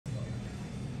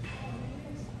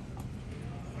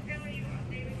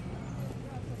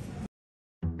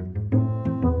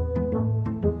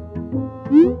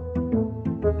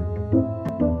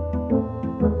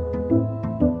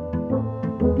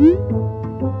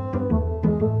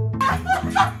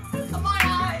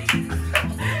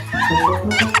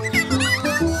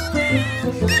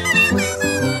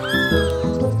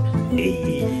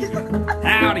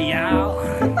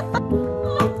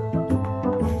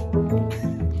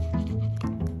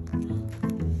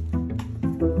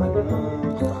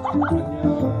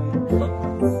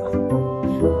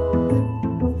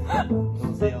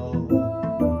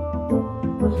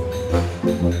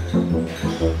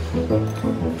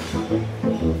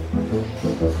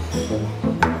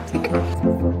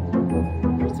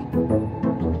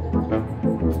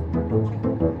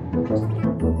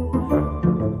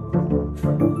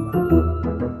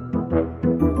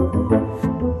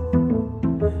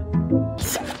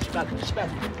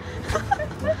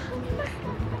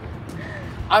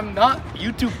I'm not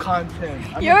YouTube content.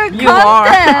 You're you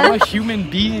content. I'm a human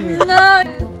being. No.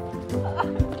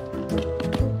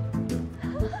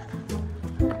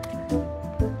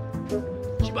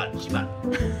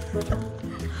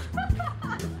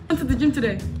 to the gym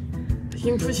today.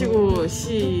 힘 푸시고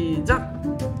시작.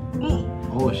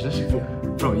 Oh, that's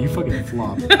bro, you fucking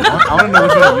flop. I wanna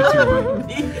know which one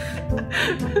YouTube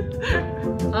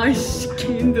아이씨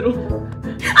개 힘들어.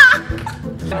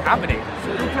 What's happening?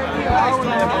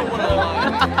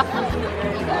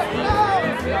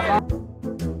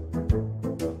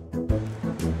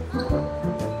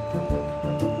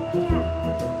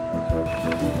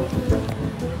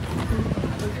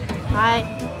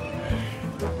 Hi.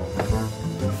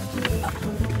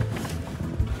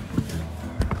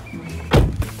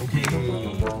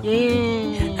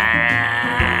 Yeah.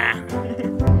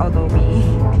 Adobe.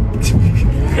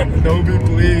 Adobe,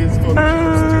 please.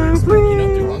 Please. You know,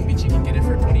 through Long Beach, you can get it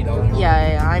for $20.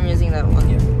 Yeah, I'm using that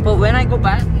one. But when I go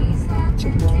back,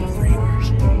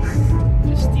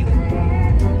 Just steal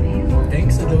it.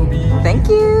 Thanks, Adobe. thank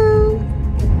you.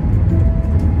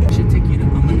 Should take you to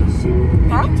Mama's.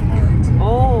 Huh?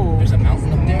 Oh. There's a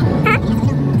mountain up there.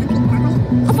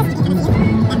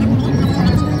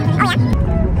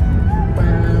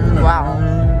 Wow.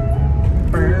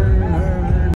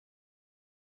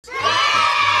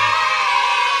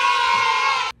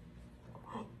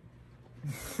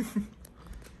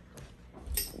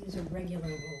 These are regular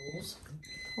rolls.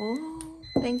 Oh,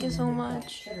 thank you so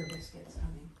much. Cheddar biscuits,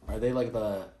 honey. Are they like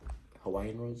the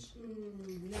Hawaiian rolls?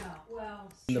 No,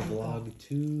 well. In the vlog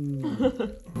too.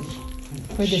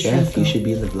 Where'd the Chef, shrimp go? you should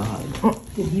be in the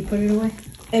vlog. Did he put it away?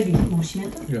 Eddie,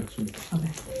 mochileta? Yeah, sure.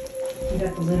 Okay. You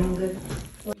got the lid on good?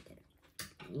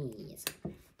 Yes.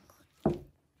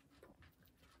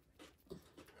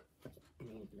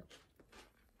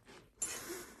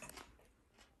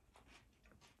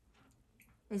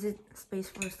 Is it space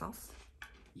for sauce?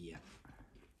 Yeah.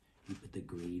 You put the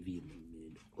gravy in the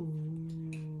middle.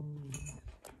 Ooh.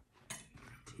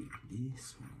 Take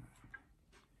this one.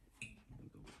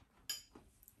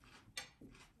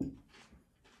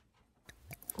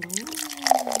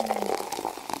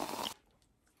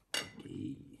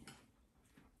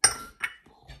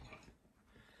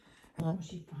 Oh,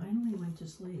 she finally went to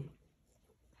sleep.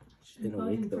 She's been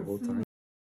awake the whole time.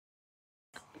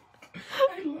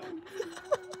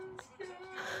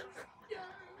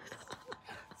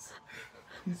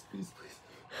 Please, please, please.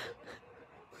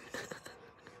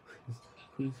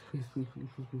 Please, please, please, please,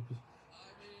 please, please, please.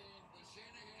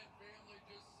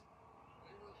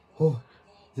 Oh,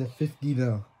 he's at 50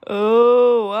 now.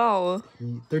 Oh, wow.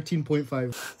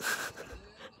 13.5.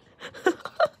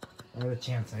 I have a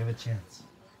chance. I have a chance.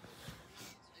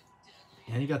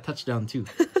 And he got touchdown too.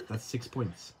 That's 6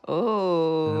 points.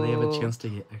 Oh. And then they have a chance to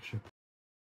get extra.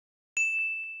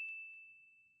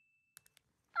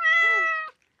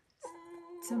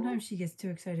 Sometimes she gets too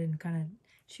excited and kind of,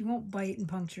 she won't bite and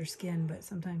puncture skin, but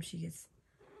sometimes she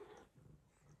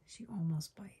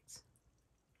almost bites.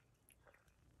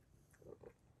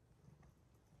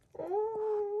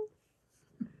 Oh.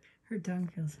 Her tongue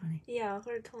feels funny. Yeah,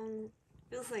 her tongue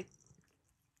feels like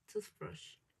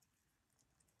toothbrush.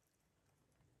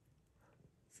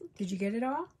 Did you get it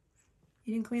all?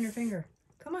 You didn't clean her finger.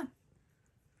 Come on.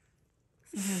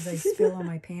 Sometimes I spill on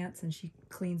my pants and she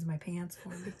cleans my pants for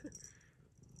me.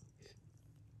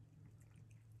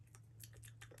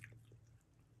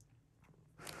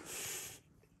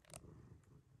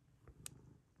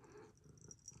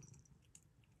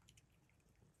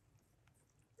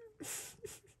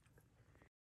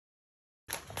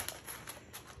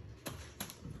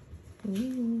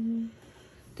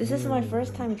 This is my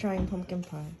first time trying pumpkin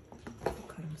pie. I'll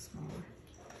cut them smaller.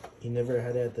 You never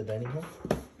had it at the dining hall?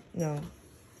 No.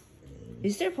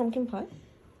 Is there pumpkin pie?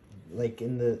 Like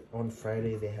on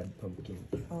Friday they had pumpkin.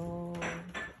 Oh.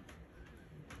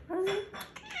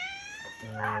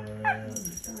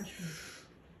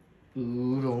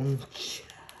 Orange.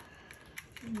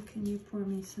 Can you pour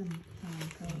me some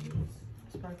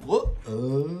sparkling? What?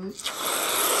 Boom.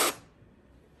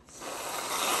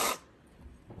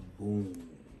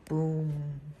 Boom.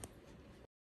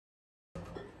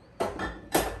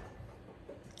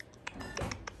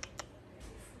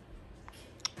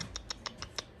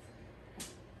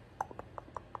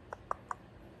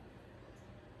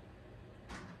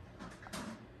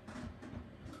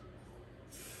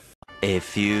 A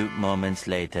few moments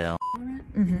later. And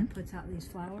it puts out these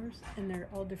flowers, and they're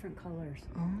all different colors.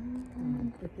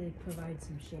 But they provide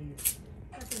some shade.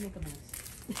 But they make a mess.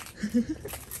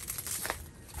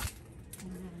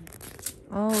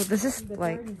 Oh, this is The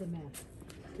like. garden's a mess.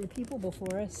 The people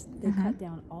before us, they cut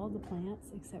down all the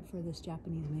plants except for this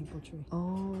Japanese maple tree.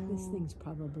 Oh. This thing's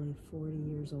probably 40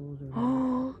 years old or Oh,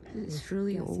 more. it's They're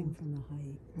really guessing old. from the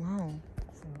height. Wow.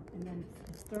 So, and then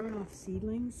it's throwing off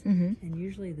seedlings, Mm-hmm. and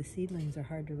usually the seedlings are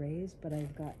hard to raise, but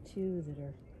I've got two that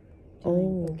are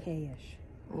doing okay-ish.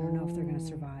 I don't know if they're going to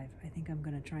survive. I think I'm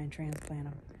going to try and transplant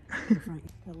them to the front.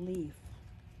 The leaf.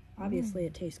 Obviously,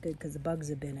 it tastes good because the bugs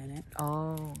have been in it.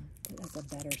 Oh. But that's a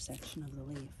better section of the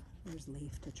leaf. There's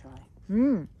leaf to try.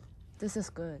 This is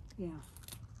good. Yeah.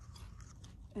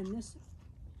 And this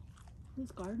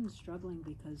garden's struggling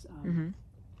because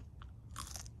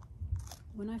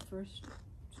when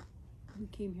we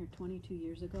came here 22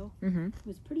 years ago, it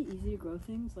was pretty easy to grow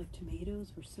things. Like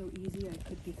tomatoes were so easy. I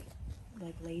could be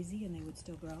like lazy and they would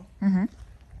still grow.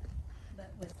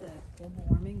 But with the global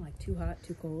warming, like too hot,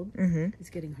 too cold, it's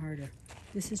getting harder.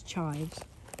 This is chives,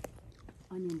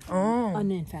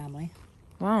 onion family.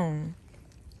 Wow.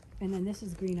 And then this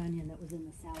is green onion that was in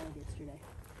the salad yesterday.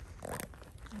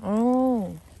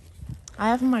 Oh. I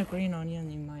have my green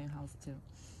onion in my house too.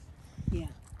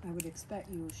 Yeah, I would expect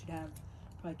you should have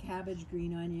probably cabbage,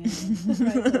 green onion,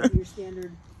 right, like your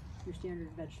standard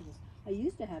vegetables. I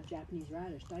used to have Japanese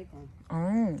radish, daikon,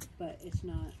 but it's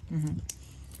not.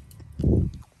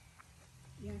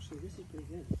 Yeah, actually, this is pretty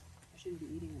good. I shouldn't be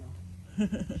eating it all.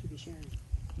 I should be sharing.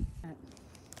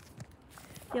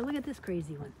 Yeah, look at this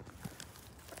crazy one.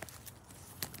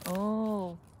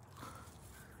 Oh.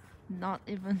 Not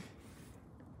even.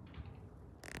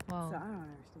 Wow. So I don't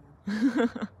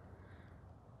understand.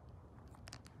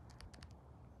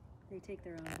 They take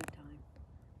their own good time.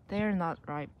 They're not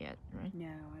ripe yet, right? No,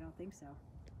 I don't think so.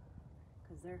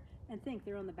 Because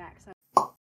they're on the back side.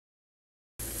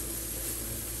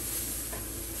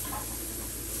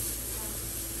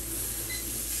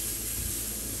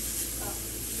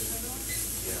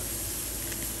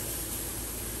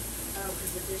 Oh,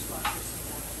 because the dishwasher's so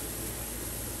bad.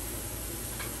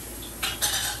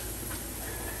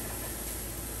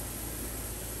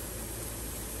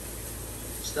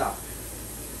 Stop.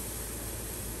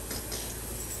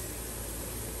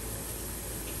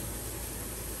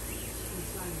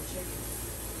 It's not even chicken.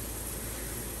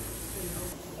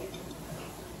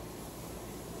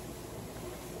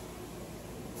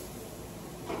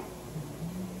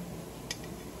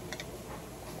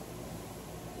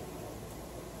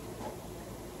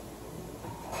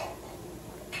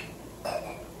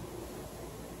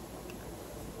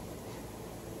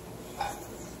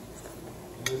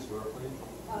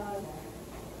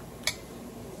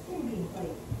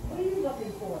 What are you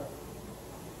looking for?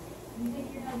 You think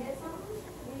you're gonna get something?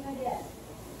 What are you gonna get?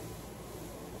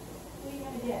 What are you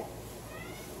gonna get?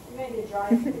 You're gonna get dry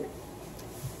food.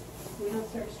 We don't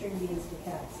serve string beans to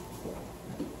cats.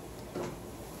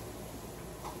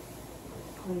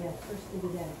 Oh yeah, first of the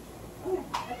day. Okay,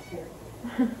 that's good.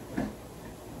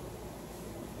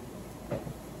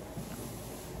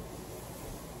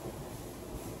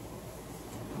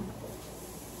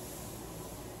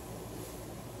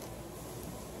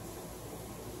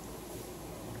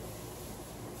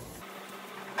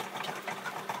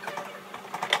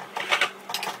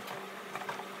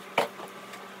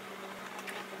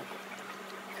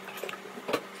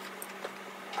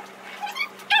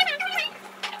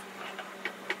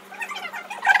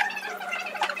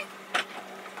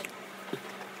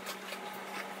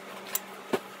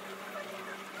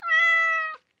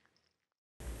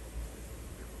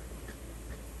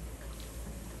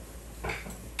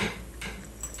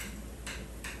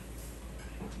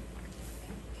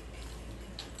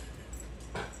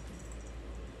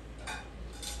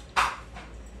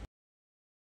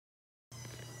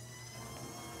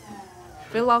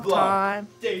 Vlog time.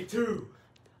 Day 2.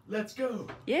 Let's go.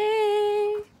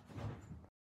 Yay!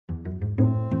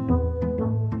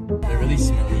 They're really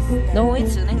smelly. No,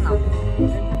 it's 은행나무.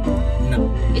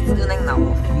 No. It's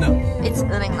은행나무. No. It's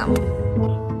은행나무.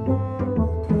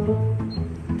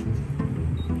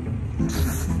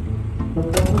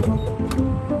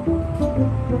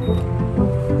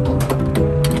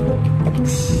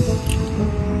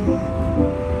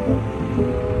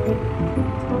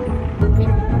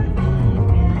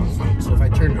 So if I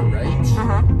turn to right,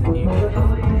 then you go.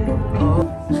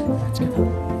 Let's go.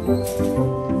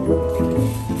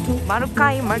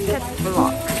 마루카이 마켓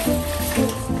블록.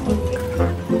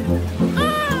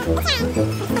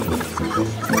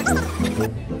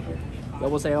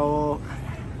 여보세요.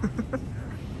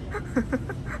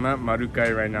 I'm at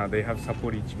Marukai right now. They have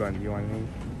Sapporo Ichiban. Do you want any?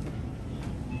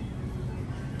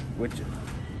 Which?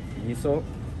 Miso?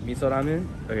 Miso ramen?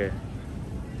 Okay.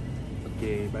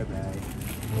 Okay, bye bye.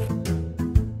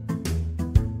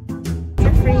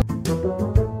 Is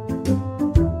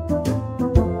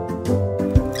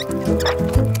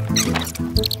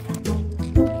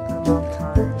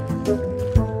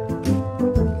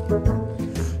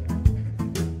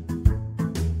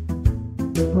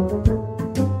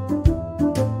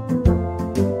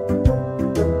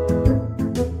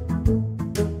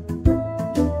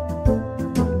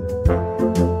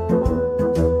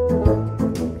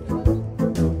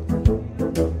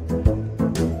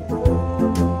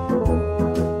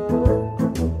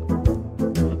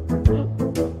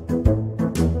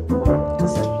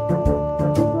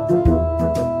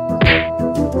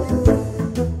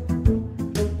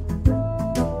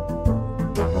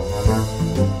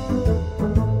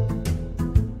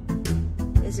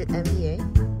it MBA?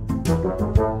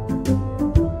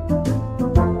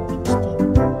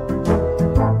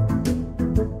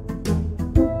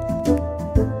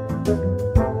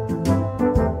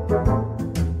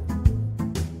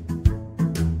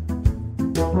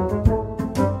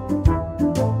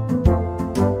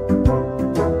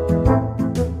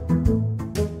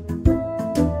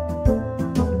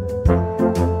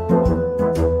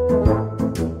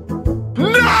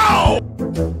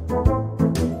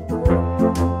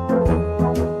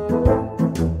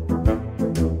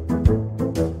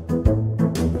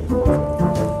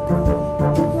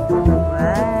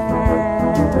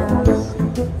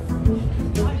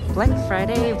 Black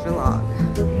Friday vlog.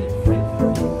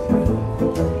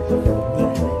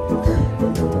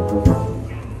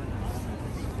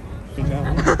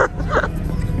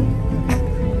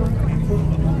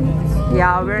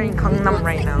 Yeah, we're in Gangnam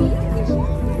right now.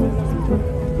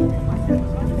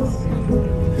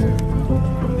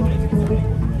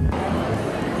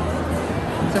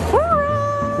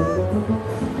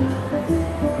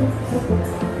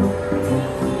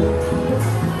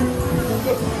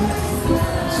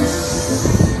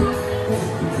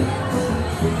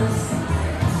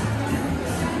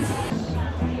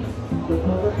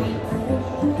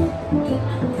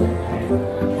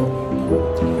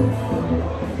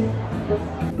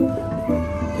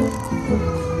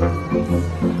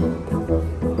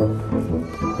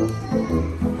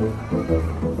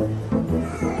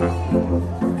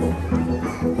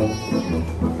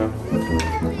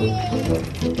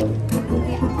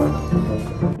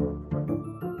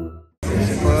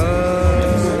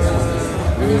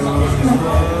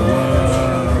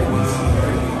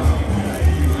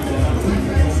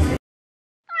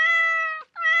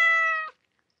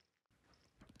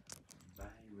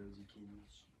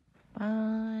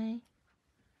 Bye.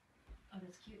 Oh,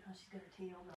 that's cute how she's got her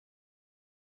tail.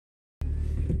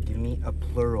 Give me a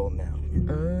plural noun.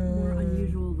 More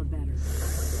unusual, the better.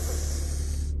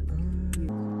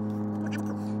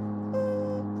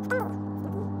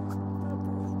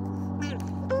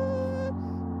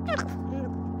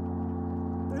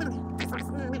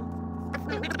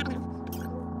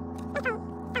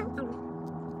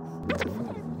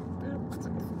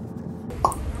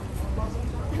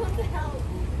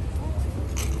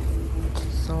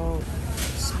 So,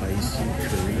 Spicy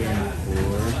Korean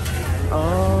pork.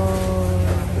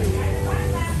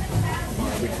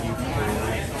 Barbecue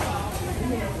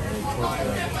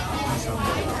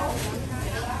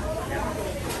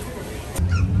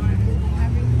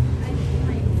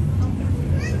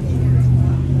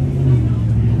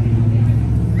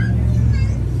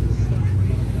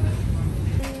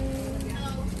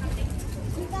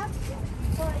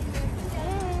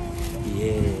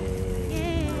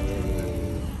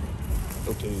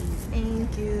Okay.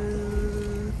 thank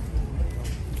you.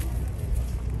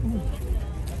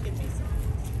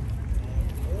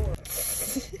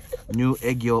 New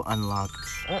egyo unlocked.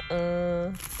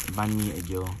 Banh mi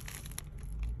egyo.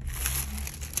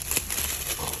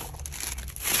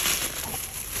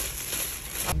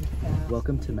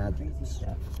 Welcome to Mad Dreams.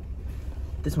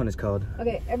 This one is called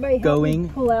Okay, everybody help Going, me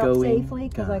pull out going, safely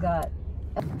because I gone. got...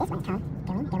 This one's called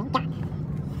Going,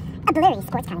 a blurry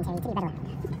sports commentary to be better.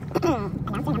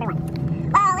 Announcer number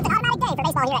 1. Well, it's an automatic day for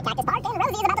baseball here at Cactus Park, and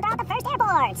Rosie is about to throw out the first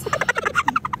airport.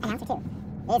 Announcer 2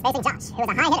 is facing Josh, who is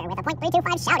a high hitter with a .325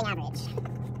 shouting average.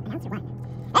 Announcer 1.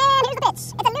 And here's the pitch.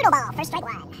 It's a noodle ball for strike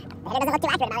 1. The hitter doesn't look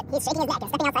too accurate about it. He's shaking his neck and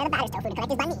stepping outside of the batter's tofu to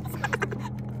correct his bun knees.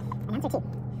 Announcer 2.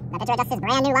 The pitcher adjusts his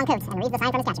brand new long coat and reads the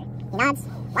sign from his catcher. He nods,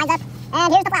 winds up,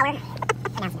 and here's the flower.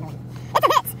 Announcer number 1. It's a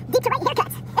hit! Deep to right haircut!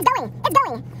 It's going! It's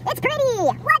going! It's pretty!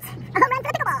 What? A home run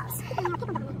for the pickleballs!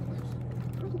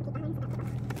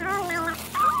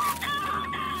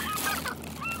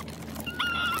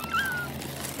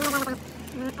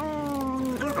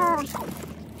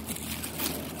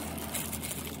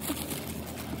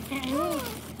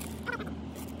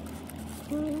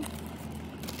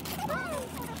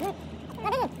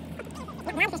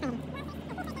 To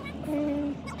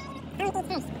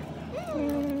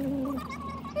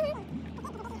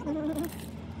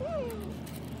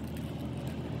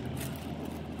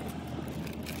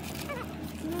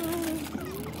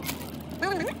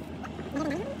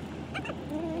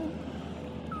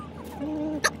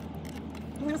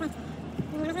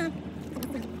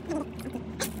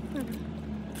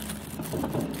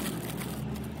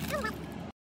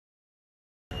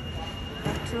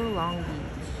Long Beach.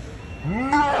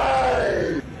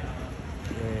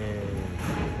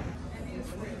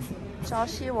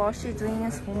 Joshua doing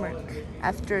his homework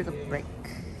after the break.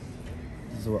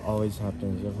 This is what always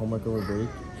happens. You have homework over break.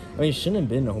 I mean, it shouldn't have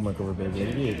been a homework over break.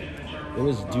 It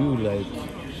was due like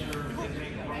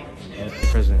at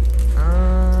present.